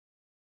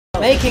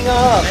Making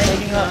of.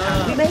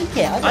 How do we make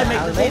it? I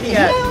make the video.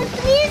 Yeah, with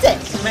the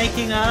music.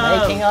 Making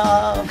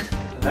of.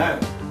 Hello.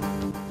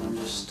 I'm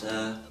just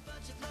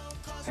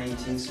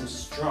painting some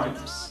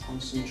stripes on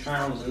some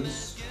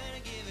trousers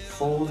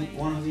for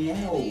one of the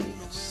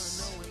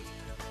elves.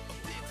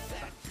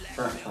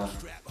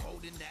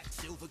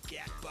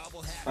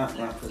 Fat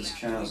Rapper's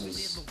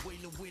trousers.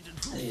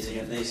 These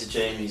are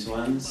Jayme's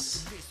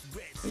ones,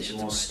 which are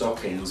more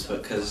stockings,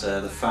 but because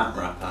the Fat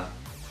Rapper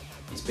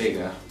is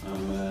bigger,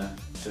 I'm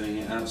doing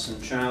it out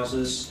some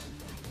trousers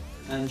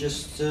and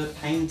just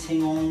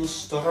painting on the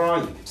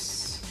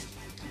stripes.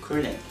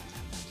 Acrylic.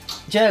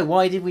 Joe,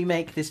 why did we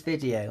make this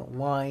video?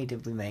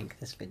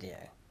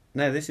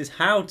 No, this is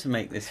how to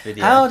make this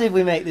video. How did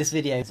we make this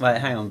video?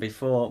 Right, hang on,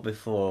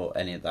 before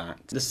any of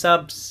that. The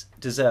subs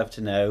deserve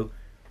to know,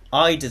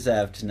 I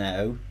deserve to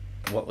know,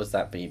 what was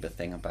that Bieber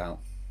thing about?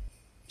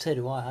 So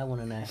do I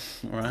want to know.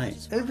 Right.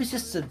 It was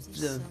just a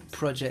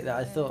project that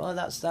I thought, oh,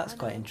 that's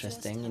quite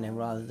interesting, you know,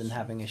 rather than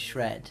having a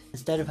shred.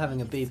 Instead of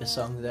having a Bieber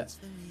song that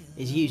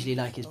is usually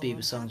like his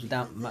Bieber songs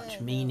without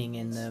much meaning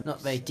in them, not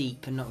very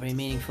deep and not very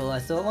meaningful, I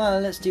thought, well,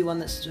 let's do one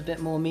that's a bit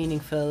more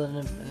meaningful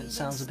and it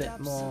sounds a bit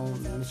more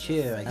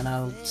mature, and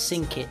I'll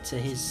sync it to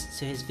his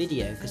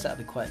video, because that'd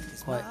be quite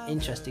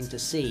interesting to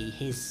see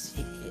him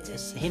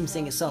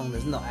sing a song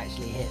that's not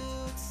actually his.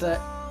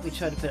 But we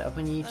tried to put it up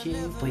on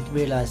YouTube. We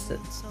realised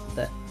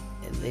that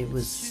it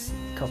was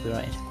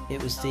copyrighted.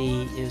 It was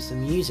the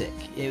music.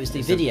 It was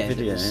the video. It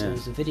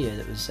was the video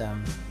that was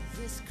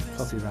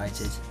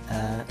copyrighted,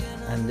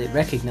 and it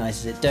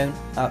recognises it. Don't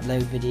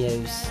upload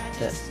videos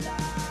that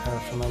are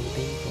from other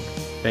people.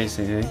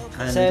 Basically.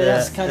 And, so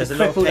that's kind of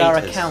crippled our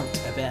account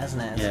a bit,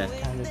 hasn't it? Yeah.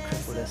 It's kind of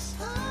crippled us.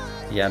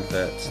 The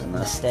adverts and that.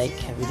 Mistake.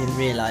 We didn't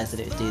realise that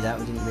it would do that.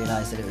 We didn't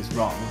realise that it was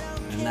wrong,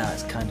 and now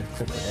it's kind of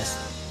crippled us.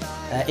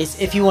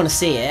 If you want to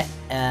see it,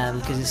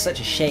 because it's such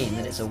a shame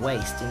that it's a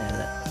waste, you know,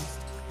 that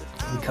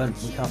we can't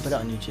put it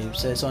on YouTube.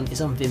 So it's on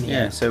Vimeo.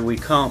 Yeah. So we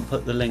can't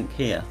put the link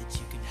here.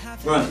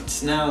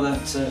 Right, now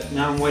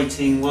I'm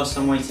waiting. Whilst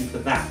I'm waiting for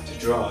that to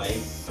dry,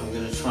 I'm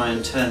going to try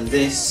and turn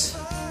this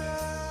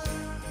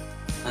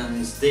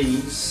and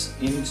these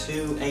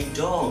into a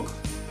dog.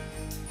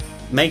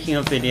 Making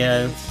a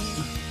video.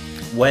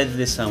 Where did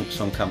this song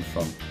come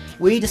from?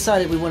 We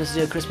decided we wanted to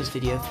do a Christmas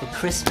video for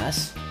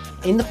Christmas.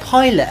 In the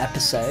pilot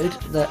episode,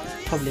 that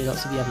probably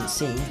lots of you haven't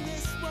seen,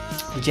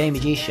 the Jayme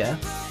G show,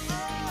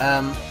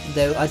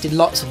 though I did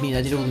lots of music,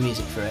 I did all the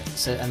music for it,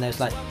 so, and there's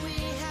like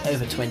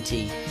over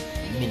 20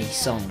 mini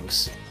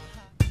songs.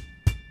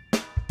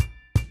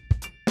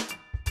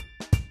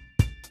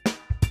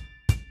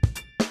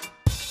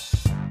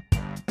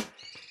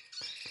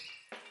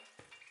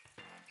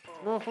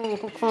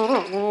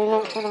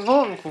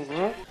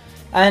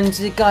 And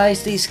the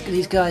guys,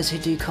 these guys who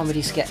do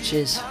comedy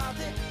sketches,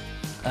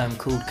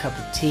 called Cup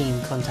of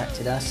Team,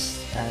 contacted us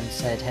and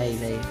said, hey,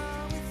 they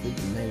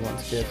want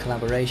to do a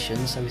collaboration.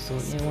 So we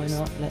thought, yeah, why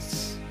not?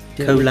 Let's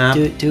do it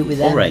with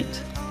them.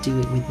 Alright. Do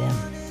it with them.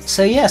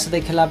 So yeah, so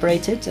they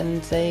collaborated,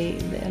 and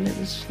it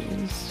was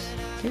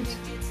good.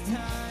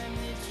 Yeah.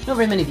 Not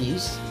very many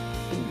views.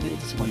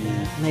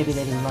 Maybe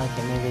they didn't like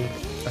it. Maybe.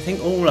 I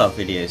think all our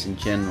videos in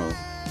general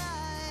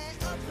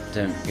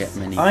don't get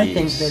many views. I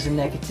think there's a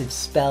negative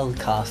spell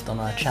cast on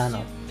our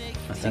channel.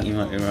 I think you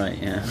might be right,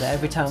 yeah. That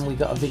every time we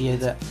got a video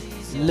that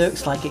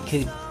looks like it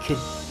could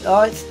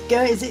oh, it's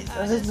going,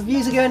 the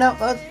views are going up,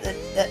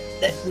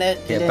 no,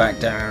 get back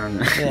down,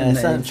 yeah, and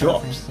then it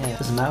drops. Yeah,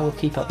 doesn't matter, we'll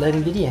keep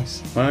uploading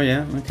videos. Well,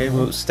 yeah, okay,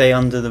 we'll stay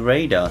under the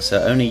radar,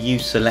 so only you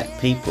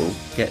select people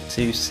get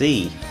to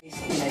see.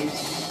 You know,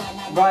 he's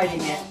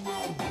riding it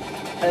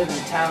over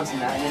the towns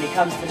and that, and then he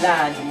comes to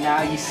land, and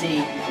now you see,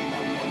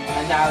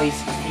 and now he's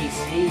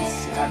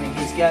having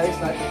his go. It's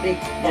like the big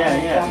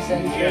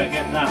I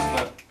get that,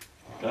 but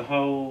the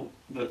whole,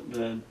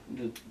 the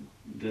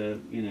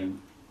you know,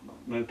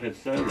 moped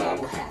solo,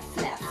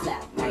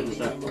 how does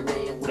that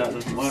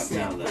doesn't work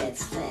now then?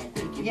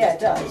 Yeah, it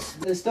does.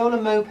 The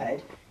stolen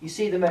moped, you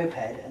see the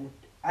moped, and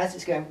as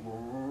it's going,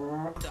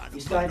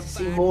 you're starting to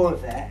see more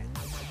of it,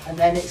 and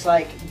then it's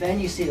like, then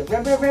you see the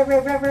and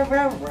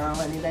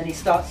then he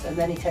starts, and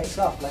then he takes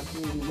off, like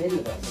in the middle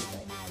of it or something.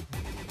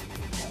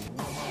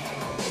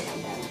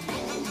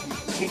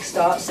 Kick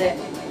starts it,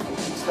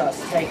 starts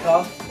to take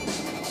off,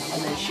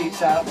 and then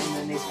shoots out, and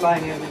then he's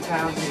flying over the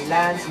towns, and he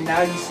lands, and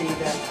now you see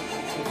the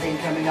thing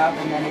coming up,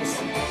 and then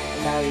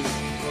now he's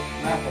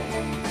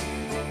rapping.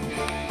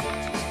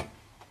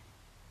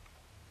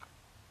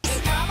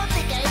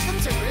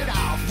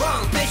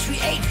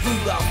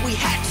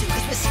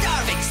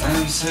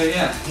 So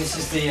yeah, this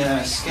is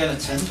the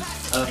skeleton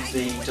of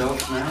the dog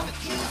now,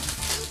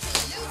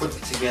 put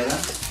together,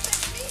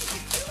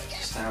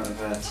 just out of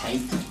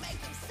tape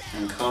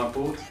and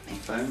cardboard and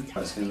foam.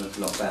 It's going to look a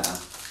lot better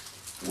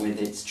with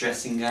its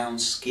dressing gown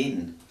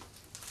skin.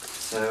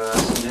 So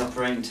it's on the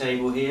operating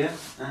table here,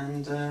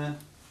 and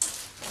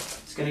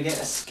it's going to get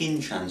a skin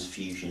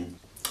transfusion.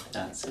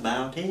 That's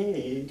about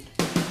it.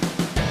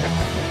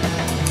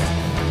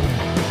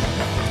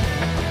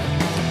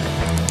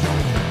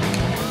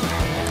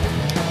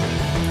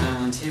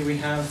 we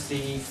have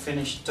the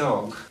finished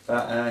dog,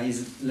 but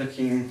he's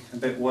looking a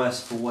bit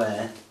worse for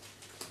wear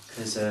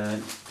because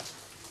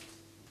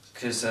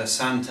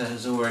Santa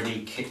has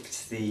already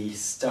kicked the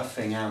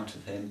stuffing out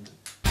of him.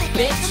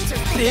 Bitch,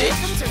 bitch,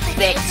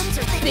 bitch,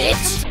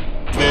 bitch.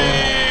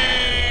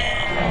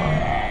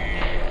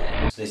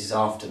 So this is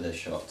after the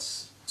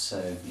shots,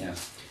 so yeah.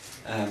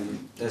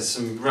 There's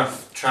some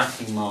rough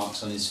tracking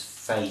marks on his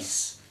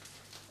face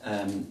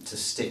to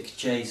stick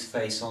Jay's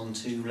face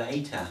onto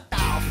later.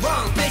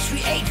 Wrong, bitch, we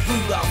ate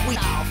food up.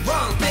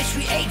 Wrong, bitch,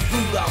 we ate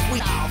food up.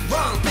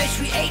 Wrong, bitch,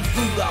 we ate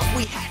food up.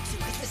 We had to.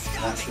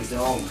 That's the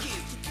dog.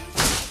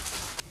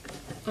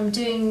 I'm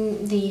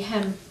doing the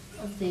hem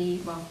of the,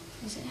 well,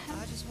 is it hem?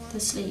 The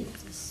sleeve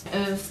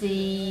of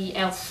the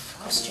elf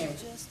costume.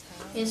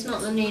 It's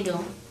not the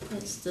needle,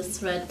 it's the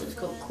thread that's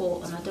got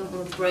caught and I don't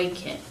want to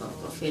break it, but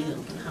I feel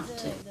I'm going to have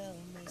to.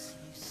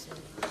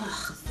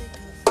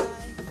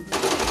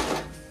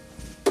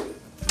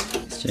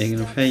 Is Jay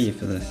going to pay you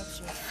for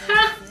this?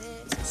 Ha!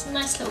 It's a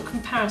nice little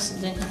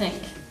comparison, don't you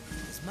think?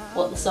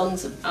 What the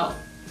song's about.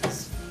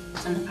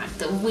 And the fact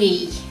that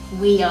we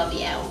are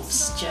the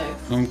elves, Joe.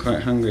 I'm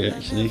quite hungry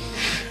actually.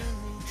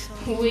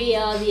 We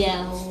are the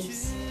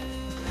elves.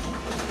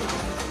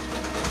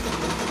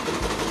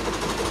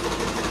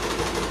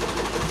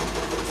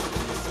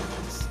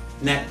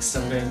 Next,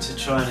 I'm going to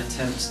try and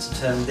attempt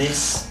to turn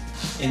this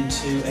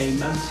into a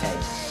moped.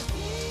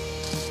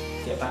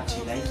 Get back to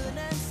you later.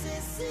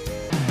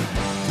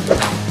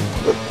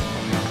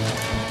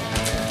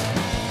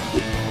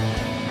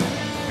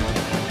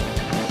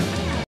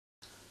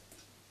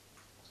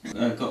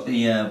 I've got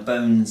the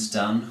bones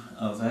done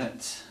of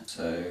it,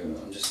 so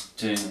I'm just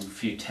doing a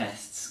few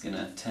tests.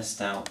 Gonna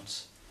test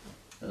out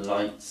the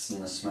lights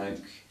and the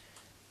smoke.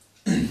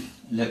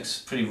 Looks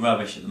pretty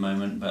rubbish at the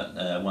moment, but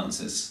once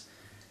it's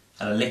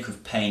had a lick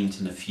of paint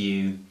and a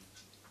few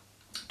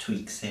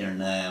tweaks here and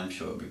there, I'm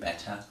sure it'll be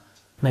better.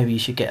 Maybe you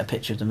should get a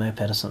picture of the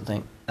moped or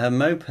something. A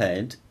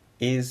moped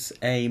is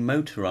a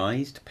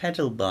motorised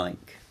pedal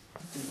bike.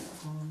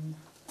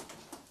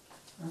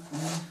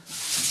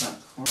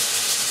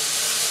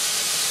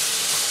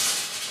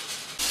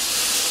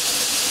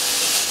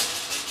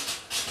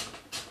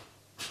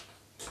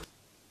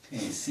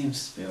 Okay, it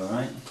seems to be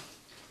alright.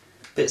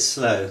 Bit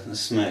slow, the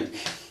smoke.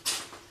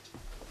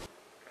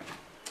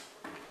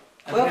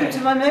 Welcome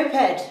to my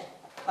moped.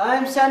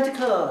 I'm Santa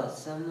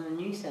Claus. I'm the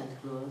new Santa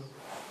Claus.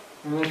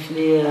 I'm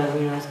actually a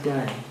very nice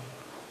guy.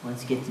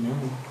 Once you get to know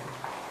me.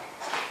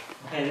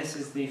 Okay, this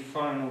is the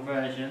final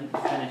version, the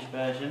finished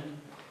version.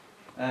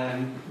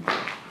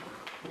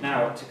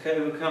 Now, to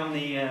overcome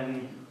the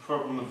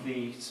problem of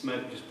the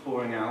smoke just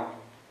pouring out,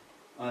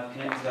 I've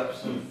connected up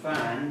some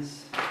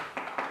fans,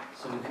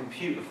 some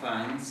computer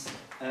fans.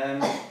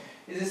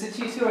 Is this a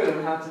tutorial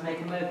on how to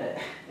make a moped?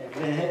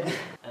 And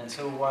it's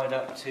all wired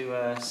up to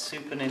a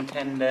Super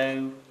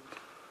Nintendo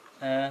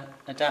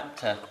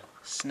adapter,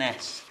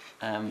 SNES.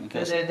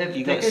 They're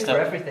good for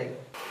everything.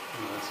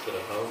 Oh, that's got a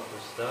hole for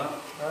a start.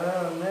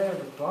 Oh no,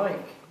 the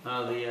bike.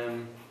 Oh, the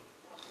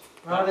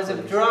Oh, there's a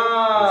There's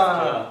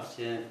draft. drafts,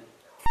 yeah.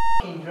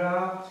 F***ing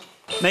draft.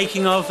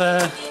 Making of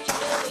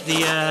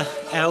the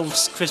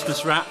elves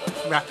Christmas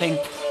wrapping.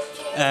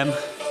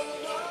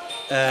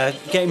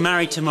 Getting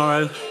married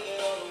tomorrow.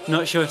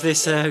 Not sure if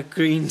this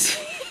green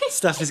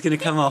stuff is going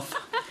to come off.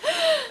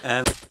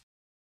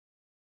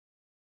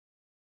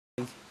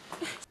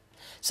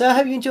 So I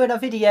hope you enjoyed our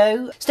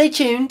video. Stay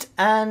tuned,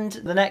 and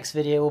the next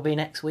video will be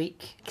next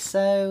week.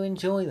 So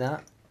enjoy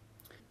that.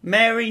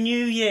 Merry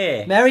New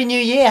Year! Merry New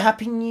Year!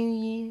 Happy New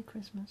Year!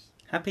 Christmas.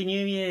 Happy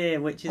New Year,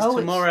 which is Oh,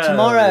 tomorrow. it's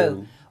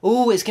tomorrow.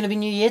 Oh, it's going to be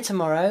New Year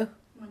tomorrow.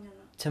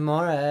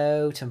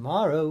 Tomorrow.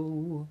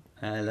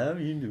 I love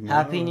you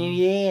tomorrow. Happy New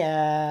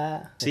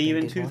Year. See you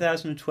in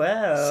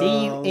 2012.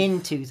 See you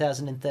in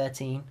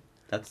 2013.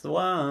 That's the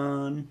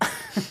one.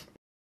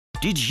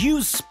 Did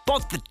you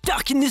spot the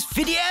duck in this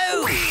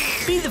video?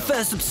 Be the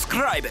first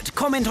subscriber to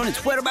comment on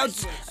its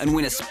whereabouts and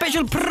win a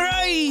special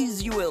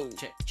prize, you will.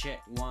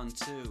 Check, 1,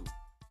 2.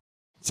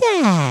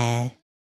 Yeah.